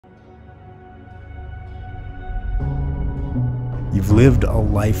You've lived a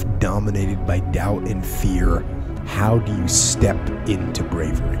life dominated by doubt and fear. How do you step into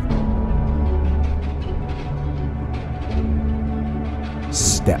bravery?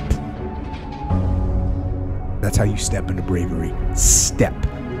 Step. That's how you step into bravery. Step.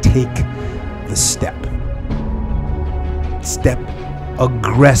 Take the step. Step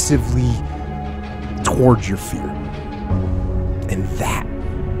aggressively towards your fear. And that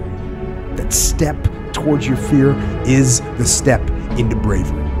step towards your fear is the step into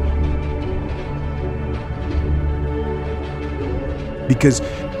bravery. Because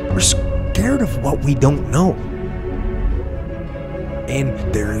we're scared of what we don't know. And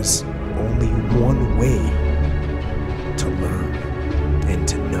there is only one way to learn and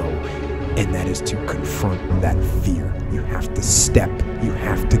to know, and that is to confront that fear. You have to step, you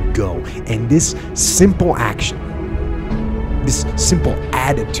have to go. And this simple action, this simple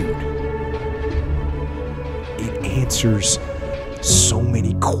attitude, it answers so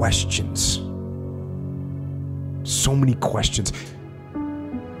many questions. So many questions.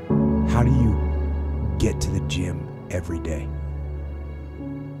 How do you get to the gym every day?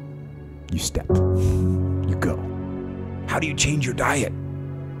 You step. You go. How do you change your diet?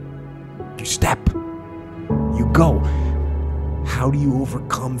 You step. You go. How do you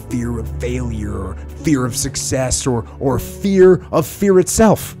overcome fear of failure, or fear of success, or fear of fear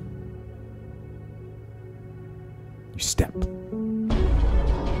itself? You step.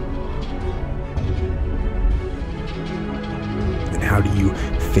 And how do you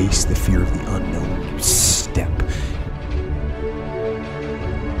face the fear of the unknown? You step.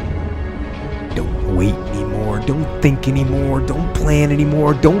 Don't wait anymore. Don't think anymore. Don't plan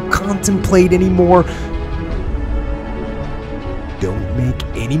anymore. Don't contemplate anymore. Don't make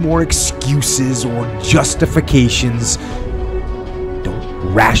any more excuses or justifications.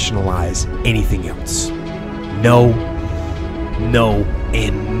 Don't rationalize anything else. No, no,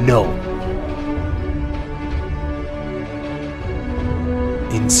 and no.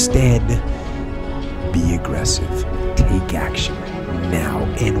 Instead, be aggressive. Take action now.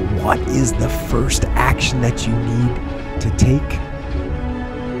 And what is the first action that you need to take?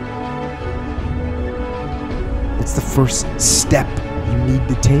 What's the first step you need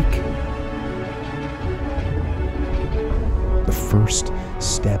to take? The first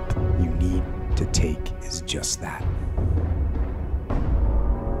step you need to take is just that.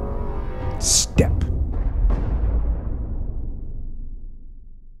 Step.